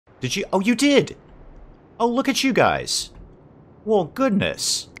Did you? Oh, you did! Oh, look at you guys. Well,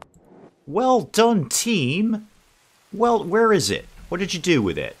 goodness. Well done, team. Well, where is it? What did you do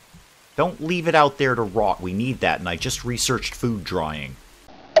with it? Don't leave it out there to rot. We need that, and I just researched food drying.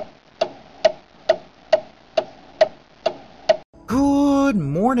 Good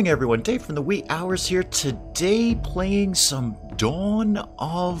morning, everyone. Dave from the wee hours here. Today, playing some Dawn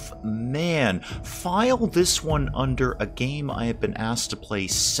of Man. File this one under a game I have been asked to play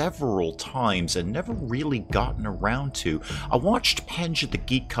several times and never really gotten around to. I watched Penge at the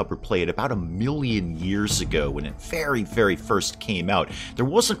Geek Cover play it about 1,000,000 years ago when it very first came out. There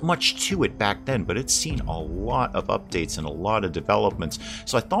wasn't much to it back then, but it's seen a lot of updates and a lot of developments.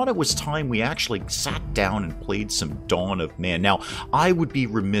 So I thought it was time we actually sat down and played some Dawn of Man. Now, I would be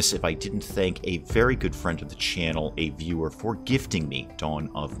remiss if I didn't thank a very good friend of the channel, a viewer, for gifting me Dawn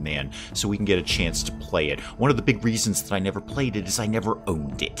of Man so we can get a chance to play it. One of the big reasons that I never played it is I never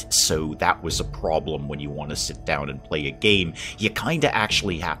owned it, so that was a problem when you want to sit down and play a game. You kinda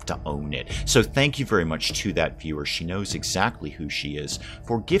actually have to own it. So thank you very much to that viewer. She knows exactly who she is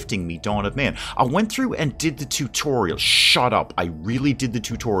for gifting me Dawn of Man. I went through and did the tutorial. Shut up. I really did the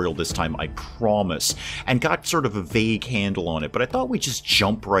tutorial this time, I promise, and got sort of a vague handle on it, but I thought we'd just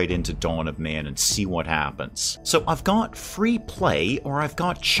jump right into Dawn of Man and see what happens. So I've got free play or I've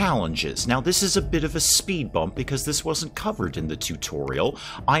got challenges. Now this is a bit of a speed bump because this wasn't covered in the tutorial.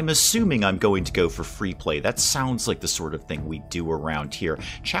 I'm assuming I'm going to go for free play. That sounds like the sort of thing we do around here.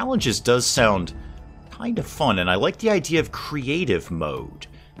 Challenges does sound kind of fun, and I like the idea of creative mode.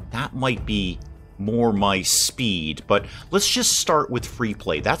 That might be more my speed, but let's just start with free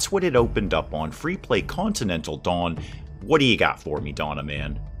play. That's what it opened up on. Free play Continental Dawn. What do you got for me, Dawn of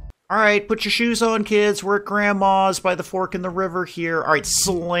Man? Alright, put your shoes on, kids. We're at Grandma's by the fork in the river here. Alright,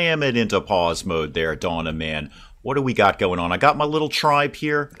 slam it into pause mode there, Dawn of Man. What do we got going on? I got my little tribe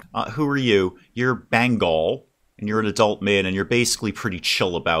here. Who are you? You're Bengal, and you're an adult man, and you're basically pretty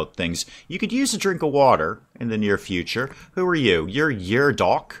chill about things. You could use a drink of water in the near future. Who are you? You're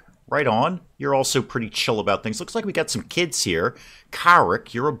Yerdok. Right on. You're also pretty chill about things. Looks like we got some kids here.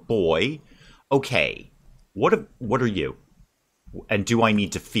 Karik, you're a boy. Okay. What are you? And do I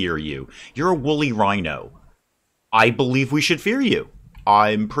need to fear you? You're a woolly rhino. I believe we should fear you.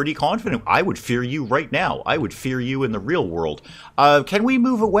 I'm pretty confident. I would fear you right now. I would fear you in the real world. Can we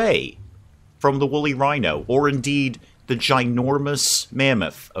move away from the woolly rhino? Or indeed, the ginormous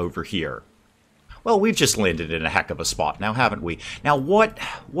mammoth over here? Well, we've just landed in a heck of a spot now, haven't we? Now, what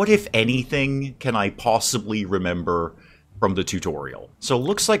if anything, can I possibly remember from the tutorial? So it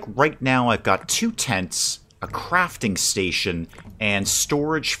looks like right now I've got 2 tents, a crafting station, and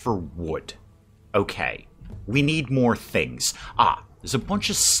storage for wood. Okay, we need more things. There's a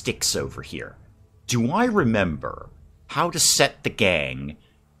bunch of sticks over here. Do I remember how to set the gang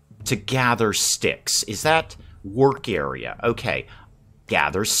to gather sticks? Is that work area? Okay,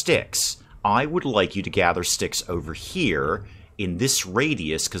 gather sticks. I would like you to gather sticks over here in this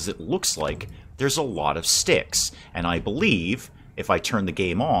radius because it looks like there's a lot of sticks. And I believe if I turn the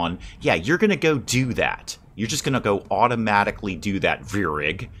game on, yeah, you're going to go do that. You're just going to go automatically do that,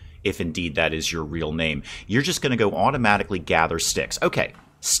 Virig, if indeed that is your real name. You're just going to go automatically gather sticks. Okay,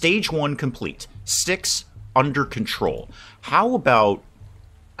 stage 1 complete. Sticks under control. How about,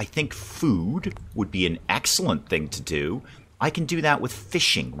 I think food would be an excellent thing to do. I can do that with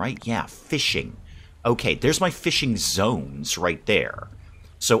fishing, right? Yeah, fishing. Okay, there's my fishing zones right there.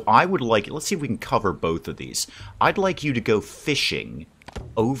 So I would like, let's see if we can cover both of these. I'd like you to go fishing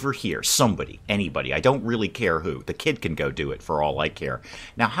over here. Somebody, anybody, I don't really care who. The kid can go do it for all I care.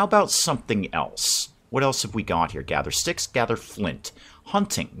 Now, how about something else? What else have we got here? Gather sticks, gather flint.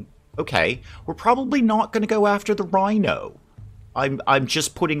 Hunting. Okay, we're probably not going to go after the rhino. I'm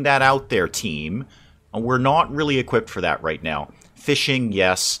just putting that out there, team. We're not really equipped for that right now. Fishing,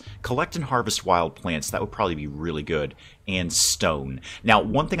 yes. Collect and harvest wild plants. That would probably be really good. And stone. Now,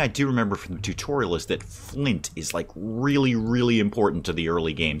 one thing I do remember from the tutorial is that flint is like really important to the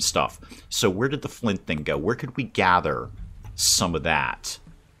early game stuff. So where did the flint thing go? Where could we gather some of that?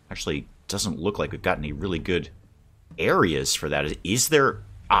 Actually, doesn't look like we've got any really good areas for that. Is there?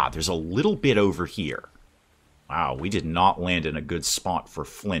 There's a little bit over here. Wow, we did not land in a good spot for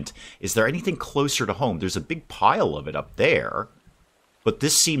flint. Is there anything closer to home? There's a big pile of it up there. But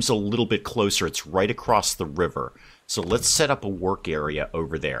this seems a little bit closer. It's right across the river. So let's set up a work area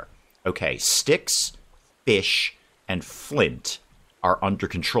over there. Okay, sticks, fish, and flint are under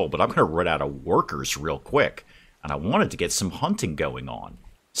control. But I'm going to run out of workers real quick. And I wanted to get some hunting going on.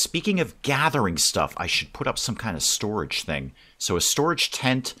 Speaking of gathering stuff, I should put up some kind of storage thing. So a storage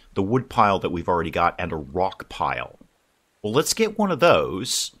tent, the wood pile that we've already got, and a rock pile. Well, let's get one of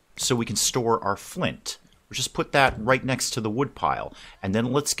those so we can store our flint. We'll just put that right next to the wood pile. And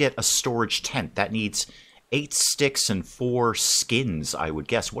then let's get a storage tent. That needs 8 sticks and 4 skins, I would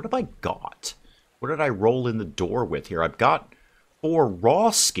guess. What have I got? What did I roll in the door with here? I've got 4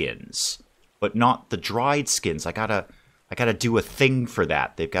 raw skins, but not the dried skins. I gotta do a thing for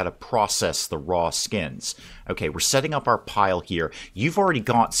that. They've got to process the raw skins. Okay, we're setting up our pile here. You've already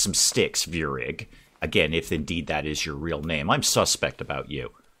got some sticks, Vurig. Again, if indeed that is your real name. I'm suspect about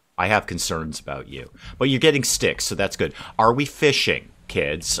you. I have concerns about you. But you're getting sticks, so that's good. Are we fishing,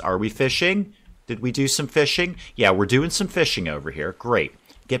 kids? Are we fishing? Did we do some fishing? Yeah, we're doing some fishing over here. Great.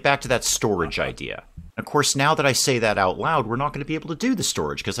 Get back to that storage idea. Of course, now that I say that out loud, we're not going to be able to do the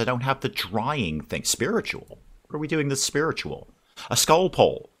storage because I don't have the drying thing. Spiritual. What are we doing this spiritual? A skull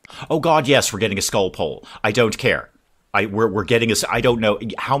pole. Oh god, yes, we're getting a skull pole. I don't care. We're getting a... I don't know.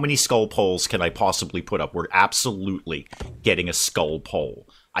 How many skull poles can I possibly put up? We're absolutely getting a skull pole.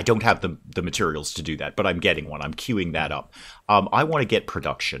 I don't have the materials to do that, but I'm getting one. I'm queuing that up. I want to get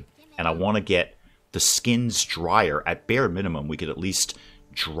production, and I want to get the skins drier. At bare minimum, we could at least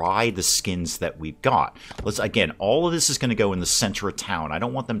dry the skins that we've got. Again, all of this is going to go in the center of town. I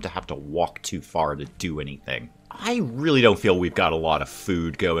don't want them to have to walk too far to do anything. I really don't feel we've got a lot of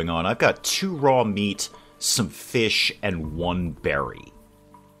food going on. I've got 2 raw meat, some fish, and 1 berry.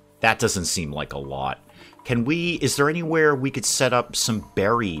 That doesn't seem like a lot. Is there anywhere we could set up some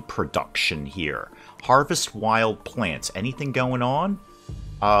berry production here? Harvest wild plants. Anything going on?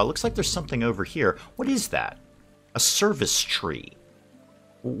 Looks like there's something over here. What is that? A service tree.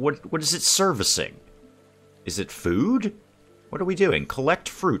 What is it servicing? Is it food? What are we doing? Collect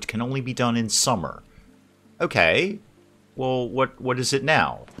fruit can only be done in summer. Okay. Well, what is it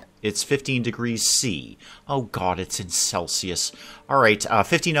now? It's 15 degrees C. Oh god, it's in Celsius. Alright,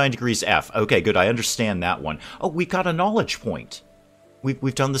 59 degrees F. Okay, good, I understand that one. Oh, we got a knowledge point.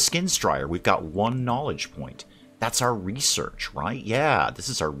 We've done the skins dryer. We've got 1 knowledge point. That's our research, right? Yeah, this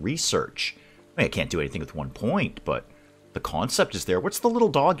is our research. I mean, I can't do anything with 1 point, but the concept is there. What's the little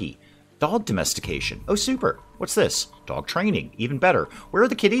doggy? Dog domestication. Oh, super. What's this? Dog training. Even better. Where are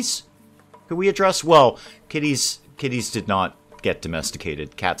the kitties? Could we address... Well, kitties did not get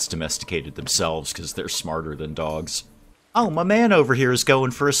domesticated. Cats domesticated themselves because they're smarter than dogs. Oh, my man over here is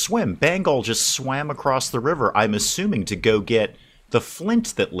going for a swim. Bangal just swam across the river, I'm assuming to go get the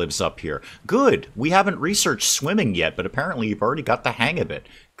flint that lives up here. Good. We haven't researched swimming yet, but apparently you've already got the hang of it.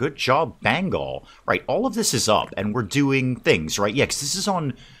 Good job, Bangal. Right, all of this is up, and we're doing things, right? Yeah, because this is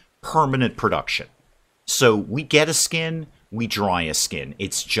on permanent production. So we get a skin, we dry a skin.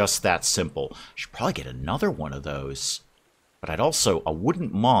 It's just that simple. Should probably get another one of those. But I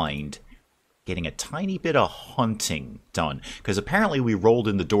wouldn't mind getting a tiny bit of hunting done. Because apparently we rolled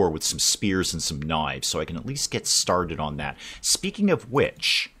in the door with some spears and some knives, so I can at least get started on that. Speaking of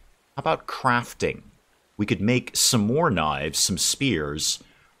which, how about crafting? We could make some more knives, some spears,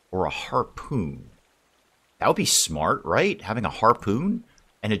 or a harpoon. That would be smart, right? Having a harpoon?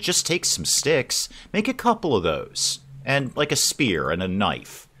 And it just takes some sticks. Make a couple of those. And like a spear and a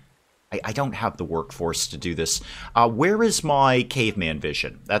knife. I don't have the workforce to do this. Where is my caveman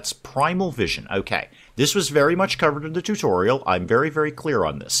vision? That's primal vision. Okay. This was very much covered in the tutorial. I'm very, very clear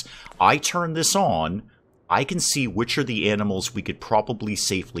on this. I turn this on. I can see which are the animals we could probably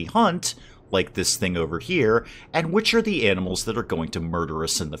safely hunt, like this thing over here, and which are the animals that are going to murder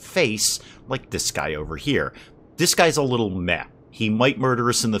us in the face, like this guy over here. This guy's a little meh. He might murder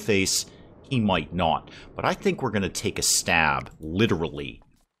us in the face. He might not. But I think we're going to take a stab, literally,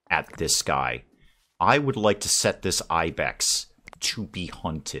 at this guy. I would like to set this ibex to be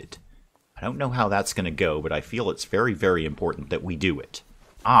hunted. I don't know how that's going to go, but I feel it's very, very important that we do it.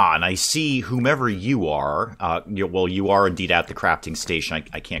 Ah, and I see whomever you are, well, you are indeed at the crafting station.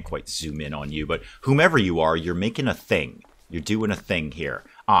 I can't quite zoom in on you, but whomever you are, you're making a thing. You're doing a thing here.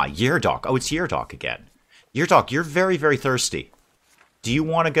 Ah, Yerdok. Oh, it's Yerdok again. Yerdok, you're very, very thirsty. Do you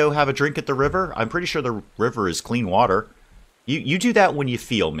want to go have a drink at the river? I'm pretty sure the river is clean water. You do that when you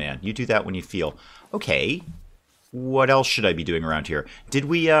feel, man. You do that when you feel. Okay. What else should I be doing around here? Did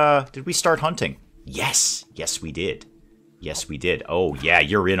we start hunting? Yes. Yes, we did. Yes, we did. Oh, yeah,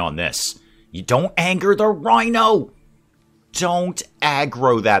 you're in on this. You don't anger the rhino. Don't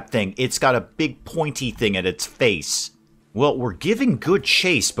aggro that thing. It's got a big pointy thing at its face. Well, we're giving good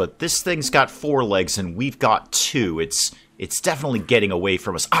chase, but this thing's got 4 legs and we've got 2. It's definitely getting away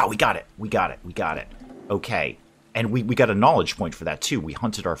from us. Ah, we got it. We got it. We got it. Okay. And we got a knowledge point for that, too. We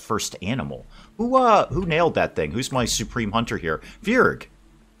hunted our first animal. Who nailed that thing? Who's my supreme hunter here? Virg.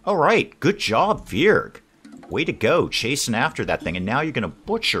 All right. Good job, Virg. Way to go, chasing after that thing. And now you're going to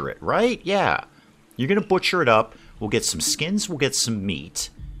butcher it, right? Yeah. You're going to butcher it up. We'll get some skins. We'll get some meat.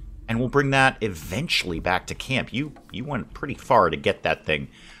 And we'll bring that eventually back to camp. You went pretty far to get that thing.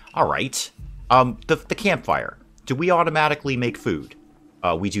 All right. The campfire. Do we automatically make food?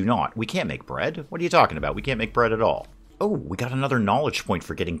 We do not. We can't make bread. What are you talking about? We can't make bread at all. Oh, we got another knowledge point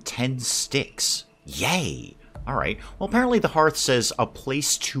for getting 10 sticks. Yay! All right. Well, apparently the hearth says a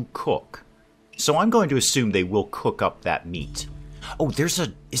place to cook. So I'm going to assume they will cook up that meat. Oh, there's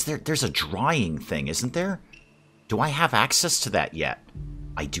a drying thing, isn't there? Do I have access to that yet?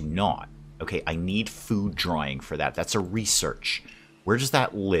 I do not. Okay, I need food drying for that. That's a research. Where does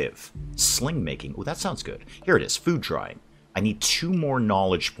that live? Sling making. Oh, that sounds good. Here it is, food drying. I need 2 more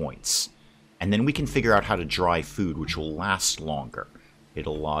knowledge points. And then we can figure out how to dry food, which will last longer.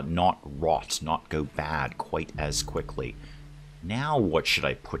 It'll not rot, not go bad quite as quickly. Now what should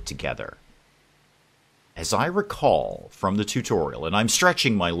I put together? As I recall from the tutorial, and I'm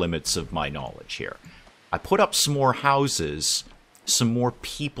stretching my limits of my knowledge here, I put up some more houses, some more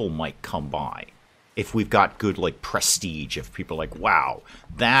people might come by. If we've got good, like, prestige, if people are like, wow,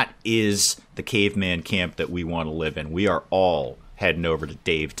 that is the caveman camp that we want to live in. We are all heading over to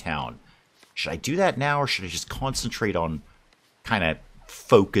Dave Town. Should I do that now, or should I just concentrate on kind of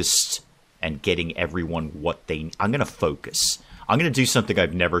focused and getting everyone what they need? I'm going to focus. I'm going to do something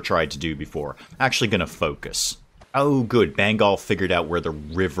I've never tried to do before. I'm actually going to focus. Oh, good. Bangal figured out where the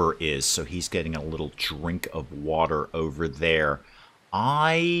river is, so he's getting a little drink of water over there.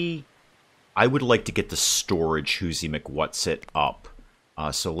 I would like to get the storage Whoosy McWhatsit up.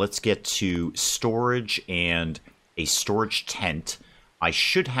 So let's get to storage and a storage tent. I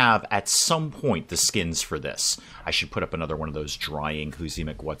should have, at some point, the skins for this. I should put up another one of those drying Whoosy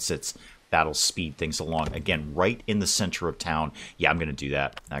McWhatsits. That'll speed things along. Again, right in the center of town. Yeah, I'm going to do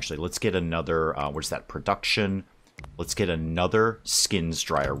that. Actually, let's get another, where's that, production? Let's get another skins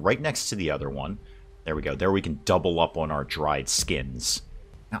dryer right next to the other one. There we go. There we can double up on our dried skins.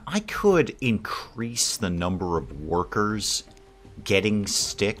 Now, I could increase the number of workers getting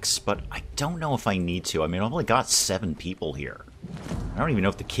sticks, but I don't know if I need to. I mean, I've only got 7 people here. I don't even know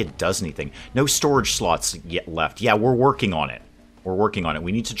if the kid does anything. No storage slots yet left. Yeah, we're working on it. We're working on it.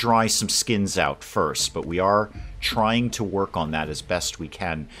 We need to dry some skins out first, but we are trying to work on that as best we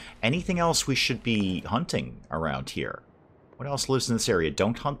can. Anything else we should be hunting around here? What else lives in this area?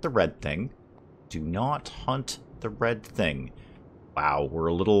 Don't hunt the red thing. Do not hunt the red thing. Wow, we're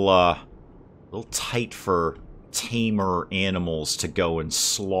a little tight for tamer animals to go and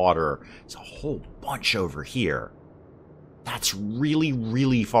slaughter. There's a whole bunch over here. That's really,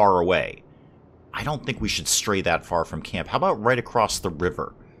 really far away. I don't think we should stray that far from camp. How about right across the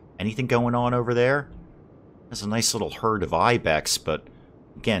river? Anything going on over there? There's a nice little herd of ibex, but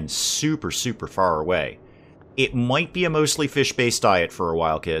again, super, super far away. It might be a mostly fish-based diet for a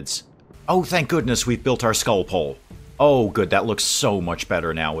while, kids. Oh, thank goodness we've built our skull pole. Oh, good. That looks so much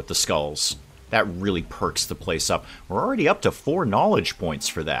better now with the skulls. That really perks the place up. We're already up to 4 knowledge points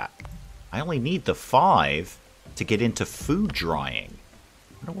for that. I only need the 5 to get into food drying.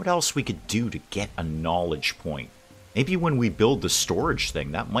 I wonder what else we could do to get a knowledge point. Maybe when we build the storage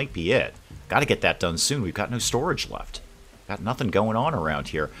thing, that might be it. Got to get that done soon. We've got no storage left. Got nothing going on around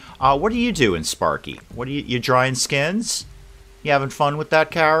here. What are you doing, Sparky? What are you drying skins? You having fun with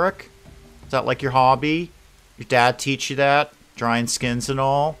that, Carrick? Is that like your hobby? Your dad teach you that? Drying skins and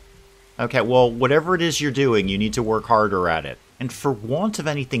all? Okay, well, whatever it is you're doing, you need to work harder at it. And for want of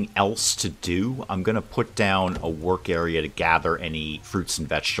anything else to do, I'm going to put down a work area to gather any fruits and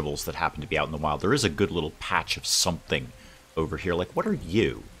vegetables that happen to be out in the wild. There is a good little patch of something over here. Like, what are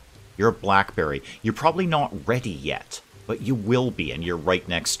you? You're a blackberry. You're probably not ready yet, but you will be, and you're right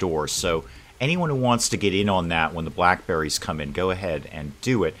next door. So anyone who wants to get in on that when the blackberries come in, go ahead and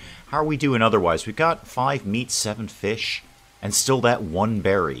do it. How are we doing otherwise? We've got 5 meat, 7 fish, and still that 1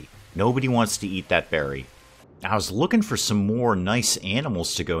 berry. Nobody wants to eat that berry. I was looking for some more nice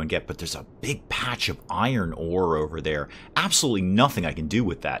animals to go and get, but there's a big patch of iron ore over there. Absolutely nothing I can do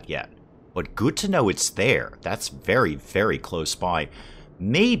with that yet. But good to know it's there. That's very, very close by.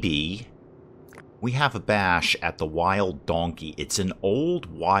 Maybe we have a bash at the wild donkey. It's an old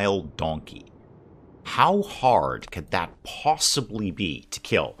wild donkey. How hard could that possibly be to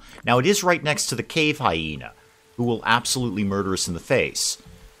kill? Now, it is right next to the cave hyena, who will absolutely murder us in the face.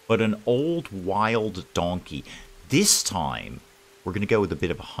 But an old wild donkey. This time, we're going to go with a bit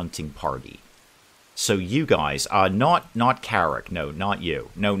of a hunting party. So you guys, not Carrick. No, not you.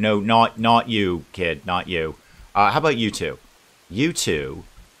 No, not you, kid. Not you. How about you two? You two,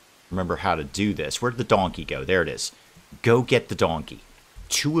 remember how to do this. Where'd the donkey go? There it is. Go get the donkey.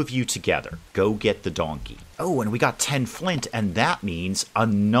 2 of you together. Go get the donkey. Oh, and we got 10 flint, and that means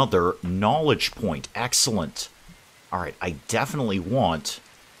another knowledge point. Excellent. All right, I definitely want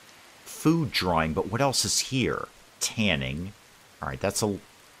food drying, but what else is here? Tanning. All right, that's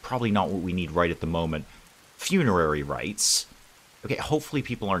probably not what we need right at the moment. Funerary rites. Okay, hopefully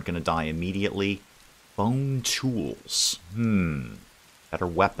people aren't going to die immediately. Bone tools. Better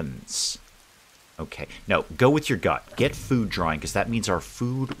weapons. Okay, no, go with your gut. Get food drying, because that means our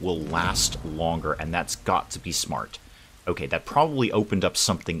food will last longer, and that's got to be smart. Okay, that probably opened up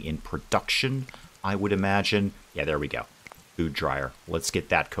something in production, I would imagine. Yeah, there we go. Food dryer. Let's get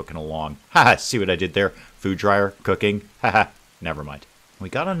that cooking along. Haha, see what I did there? Food dryer, cooking. Haha, never mind. We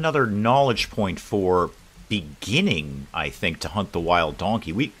got another knowledge point for beginning, I think, to hunt the wild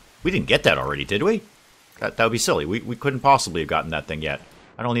donkey. We didn't get that already, did we? That would be silly. We couldn't possibly have gotten that thing yet.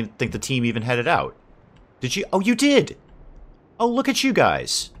 I don't even think the team even headed out. Did you? Oh, you did! Oh, look at you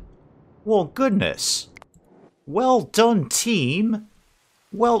guys. Well, goodness. Well done, team.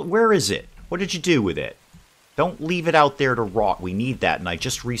 Well, where is it? What did you do with it? Don't leave it out there to rot. We need that, and I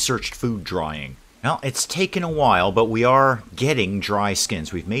just researched food drying. Well, it's taken a while, but we are getting dry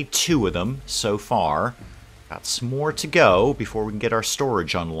skins. We've made 2 of them so far. Got some more to go before we can get our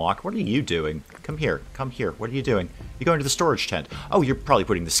storage unlocked. What are you doing? Come here. Come here. What are you doing? You're going to the storage tent. Oh, you're probably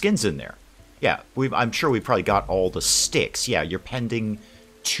putting the skins in there. Yeah, I'm sure we probably got all the sticks. Yeah, you're pending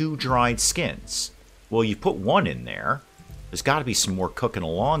 2 dried skins. Well, you put 1 in there. There's got to be some more cooking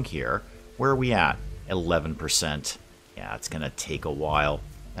along here. Where are we at? 11%. Yeah, it's going to take a while.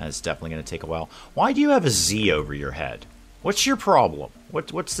 That is definitely going to take a while. Why do you have a Z over your head? What's your problem?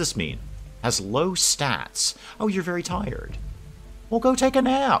 What's this mean? Has low stats. Oh, you're very tired. Well, go take a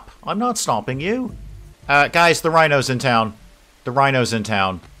nap. I'm not stopping you. Guys, the rhino's in town. The rhino's in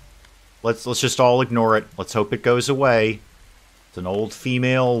town. Let's just all ignore it. Let's hope it goes away. It's an old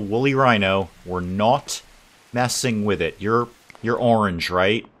female woolly rhino. We're not messing with it. You're orange,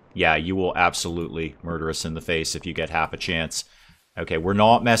 right? Yeah, you will absolutely murder us in the face if you get half a chance. Okay, we're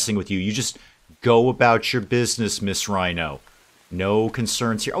not messing with you. You just go about your business, Miss Rhino. No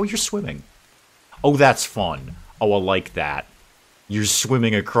concerns here. Oh, you're swimming. Oh, that's fun. Oh, I like that. You're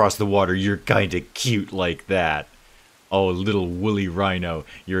swimming across the water. You're kind of cute like that. Oh, little woolly rhino.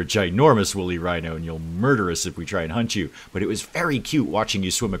 You're a ginormous woolly rhino, and you'll murder us if we try and hunt you. But it was very cute watching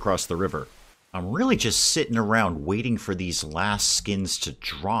you swim across the river. I'm really just sitting around waiting for these last skins to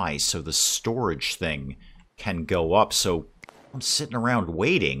dry so the storage thing can go up. So I'm sitting around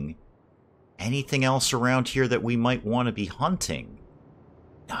waiting. Anything else around here that we might want to be hunting?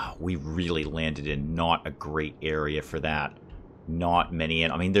 Oh, we really landed in not a great area for that. Not many.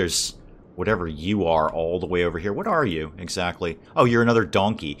 I mean, there's whatever you are all the way over here. What are you exactly? Oh, you're another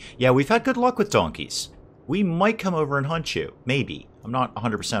donkey. Yeah, we've had good luck with donkeys. We might come over and hunt you. Maybe. I'm not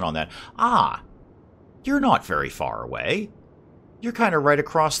 100% on that. Ah, you're not very far away. You're kind of right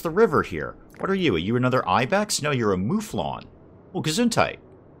across the river here. What are you? Are you another ibex? No, you're a mouflon. Well, gesundheit.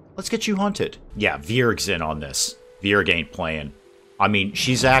 Let's get you hunted. Yeah, Vierg's in on this. Vierg ain't playing. I mean,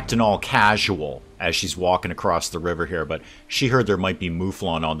 she's acting all casual as she's walking across the river here, but she heard there might be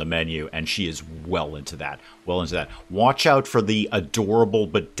mouflon on the menu, and she is well into that. Well into that. Watch out for the adorable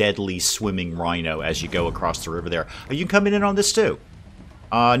but deadly swimming rhino as you go across the river there. Oh, you can come in on this too.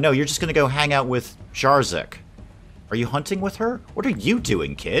 No, you're just going to go hang out with Jarzek. Are you hunting with her? What are you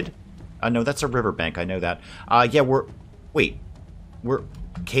doing, kid? No, that's a riverbank. I know that. Yeah, wait. We're...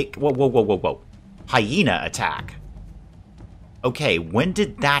 Cake? Whoa, whoa, whoa, whoa, whoa. Hyena attack. Okay, when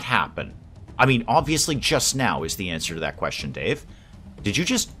did that happen? I mean, obviously just now is the answer to that question, Dave. Did you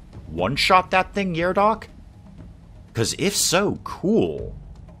just one-shot that thing, Yerdok? Because if so, cool.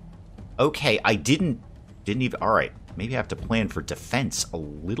 Okay, I didn't even... Alright, maybe I have to plan for defense a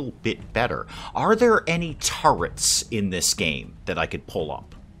little bit better. Are there any turrets in this game that I could pull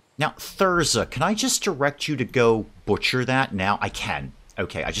up? Now, Thurza, can I just direct you to go butcher that now? I can.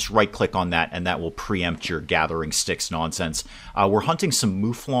 Okay, I just right-click on that, and that will preempt your gathering sticks nonsense. We're hunting some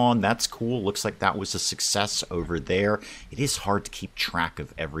mouflon. That's cool. Looks like that was a success over there. It is hard to keep track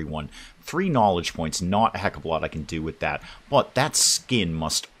of everyone. 3 knowledge points, not a heck of a lot I can do with that. But that skin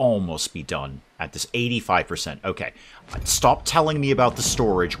must almost be done at this 85%. Okay, stop telling me about the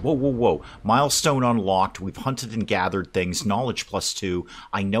storage. Whoa, whoa, whoa. Milestone unlocked. We've hunted and gathered things. Knowledge +2.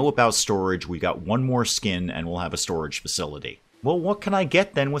 I know about storage. We got 1 more skin, and we'll have a storage facility. Well, what can I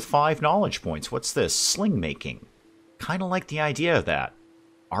get then with 5 knowledge points? What's this? Sling making. Kind of like the idea of that.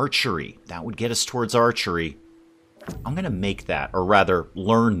 Archery. That would get us towards archery. I'm going to make that, or rather,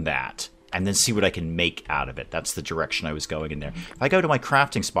 learn that, and then see what I can make out of it. That's the direction I was going in there. If I go to my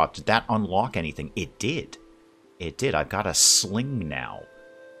crafting spot, did that unlock anything? It did. It did. I've got a sling now.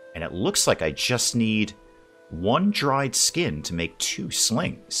 And it looks like I just need 1 dried skin to make 2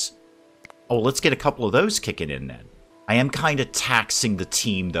 slings. Oh, let's get a couple of those kicking in then. I am kind of taxing the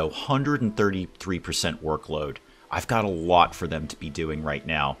team, though. 133% workload. I've got a lot for them to be doing right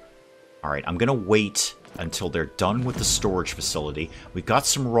now. Alright, I'm going to wait until they're done with the storage facility. We've got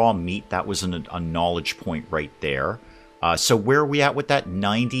some raw meat. That was a knowledge point right there. So where are we at with that?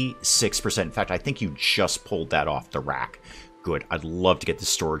 96%. In fact, I think you just pulled that off the rack. Good. I'd love to get the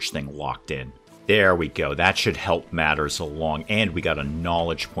storage thing locked in. There we go. That should help matters along. And we got a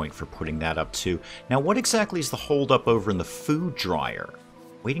knowledge point for putting that up too. Now, what exactly is the holdup over in the food dryer?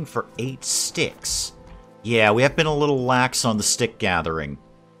 Waiting for 8 sticks. Yeah, we have been a little lax on the stick gathering.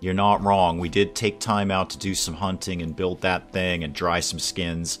 You're not wrong. We did take time out to do some hunting and build that thing and dry some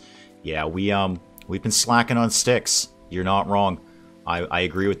skins. Yeah, we've been slacking on sticks. You're not wrong. I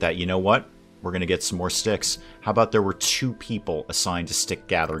agree with that. You know what? We're going to get some more sticks. How about there were 2 people assigned to stick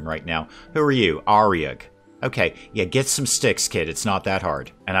gathering right now? Who are you? Ariag. Okay, yeah, get some sticks, kid. It's not that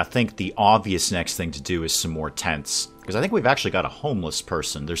hard. And I think the obvious next thing to do is some more tents. Because I think we've actually got a homeless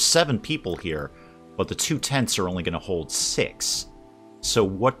person. There's 7 people here, but the 2 tents are only going to hold 6. So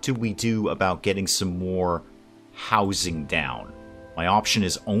what do we do about getting some more housing down? My option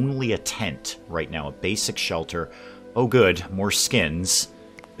is only a tent right now, a basic shelter. Oh good, more skins.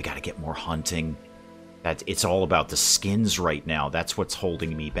 We gotta get more hunting. It's all about the skins right now. That's what's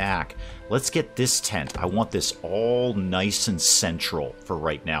holding me back. Let's get this tent. I want this all nice and central for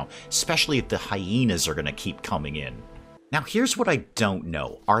right now, especially if the hyenas are gonna keep coming in. Now here's what I don't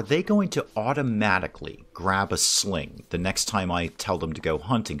know. Are they going to automatically grab a sling the next time I tell them to go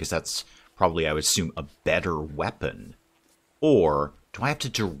hunting? Because that's probably, I would assume, a better weapon. Or do I have to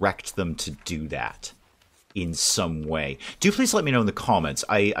direct them to do that in some way? Do please let me know in the comments.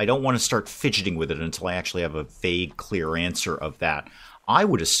 I don't want to start fidgeting with it until I actually have a vague, clear answer of that. I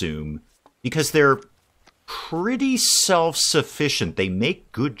would assume, because they're pretty self-sufficient, they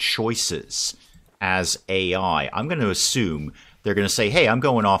make good choices as AI. I'm going to assume they're going to say, hey, I'm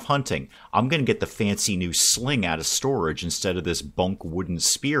going off hunting. I'm going to get the fancy new sling out of storage instead of this bunk wooden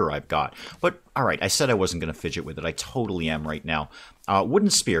spear I've got. But, alright, I said I wasn't going to fidget with it. I totally am right now. Wooden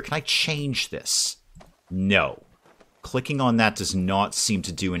spear, can I change this? No. Clicking on that does not seem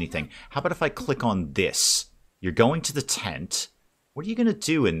to do anything. How about if I click on this? You're going to the tent. What are you going to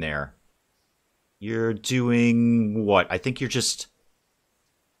do in there? You're doing what? I think you're just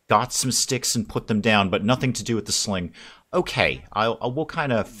got some sticks and put them down, but nothing to do with the sling. Okay, we'll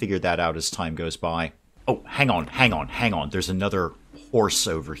kind of figure that out as time goes by. Oh, hang on. There's another horse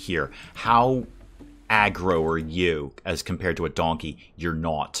over here. How aggro are you as compared to a donkey? You're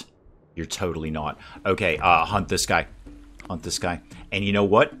not. You're totally not. Okay, hunt this guy. Hunt this guy. And you know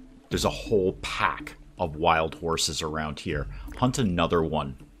what? There's a whole pack of wild horses around here. Hunt another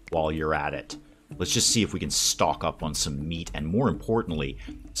one while you're at it. Let's just see if we can stock up on some meat and, more importantly,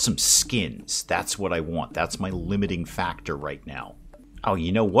 some skins. That's what I want. That's my limiting factor right now. Oh,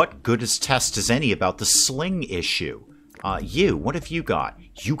 you know what? Good as test as any about the sling issue. What have you got?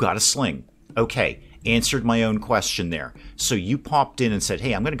 You got a sling. Okay, answered my own question there. So you popped in and said,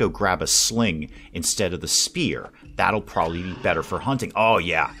 hey, I'm going to go grab a sling instead of the spear. That'll probably be better for hunting. Oh,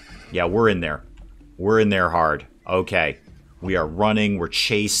 yeah. Yeah, we're in there. We're in there hard. Okay. We are running. We're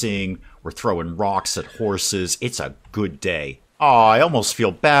chasing. We're throwing rocks at horses. It's a good day. Oh, I almost feel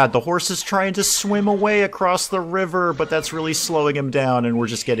bad. The horse is trying to swim away across the river, but that's really slowing him down, and we're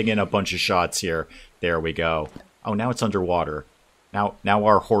just getting in a bunch of shots here. There we go. Oh, now it's underwater. Now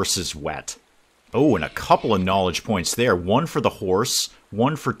our horse is wet. Oh, and a couple of knowledge points there. One for the horse,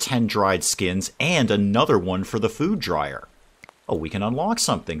 one for 10 dried skins, and another one for the food dryer. Oh, we can unlock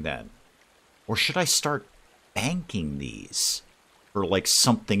something then. Or should I start banking these for like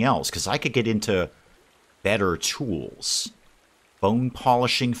something else? Because I could get into better tools. Bone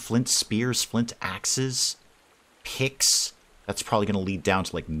polishing, flint spears, flint axes, picks. That's probably going to lead down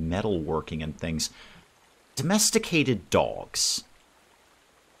to like metalworking and things. Domesticated dogs.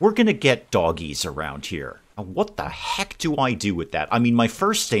 We're going to get doggies around here. Now, what the heck do I do with that? I mean, my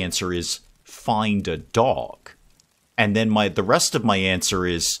first answer is find a dog. And then the rest of my answer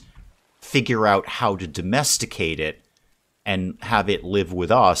is figure out how to domesticate it and have it live with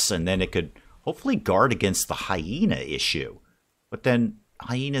us, and then it could hopefully guard against the hyena issue. But then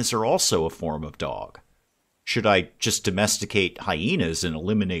hyenas are also a form of dog. Should I just domesticate hyenas and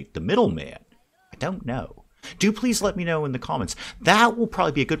eliminate the middleman? I don't know. Do please let me know in the comments. That will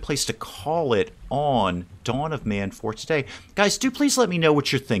probably be a good place to call it on Dawn of Man for today. Guys, do please let me know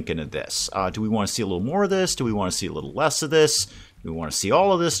what you're thinking of this. Do we want to see a little more of this? Do we want to see a little less of this? Do we want to see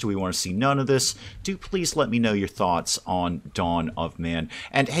all of this? Do we want to see none of this? Do please let me know your thoughts on Dawn of Man.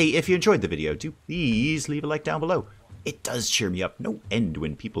 And hey, if you enjoyed the video, do please leave a like down below. It does cheer me up no end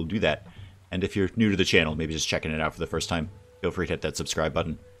when people do that. And if you're new to the channel, maybe just checking it out for the first time, feel free to hit that subscribe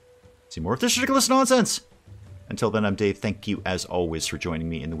button. See more of this ridiculous nonsense! Until then, I'm Dave. Thank you, as always, for joining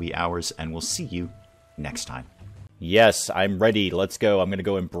me in the wee hours, and we'll see you next time. Yes, I'm ready. Let's go. I'm gonna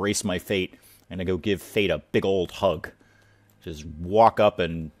go embrace my fate. I'm gonna go give fate a big old hug. Just walk up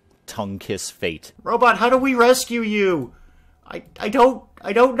and tongue kiss fate. Robot, how do we rescue you? I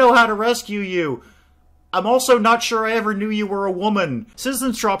don't know how to rescue you. I'm also not sure I ever knew you were a woman.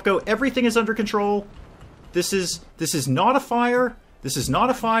 Citizens Tropco, everything is under control. This is not a fire. This is not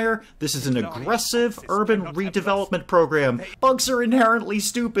a fire. This is an aggressive urban redevelopment program. Bugs are inherently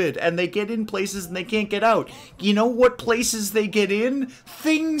stupid, and they get in places and they can't get out. You know what places they get in?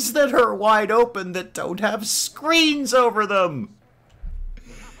 Things that are wide open that don't have screens over them.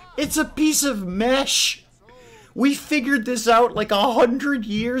 It's a piece of mesh. We figured this out like 100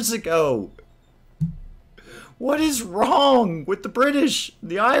 years ago. What is wrong with the British,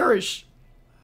 the Irish?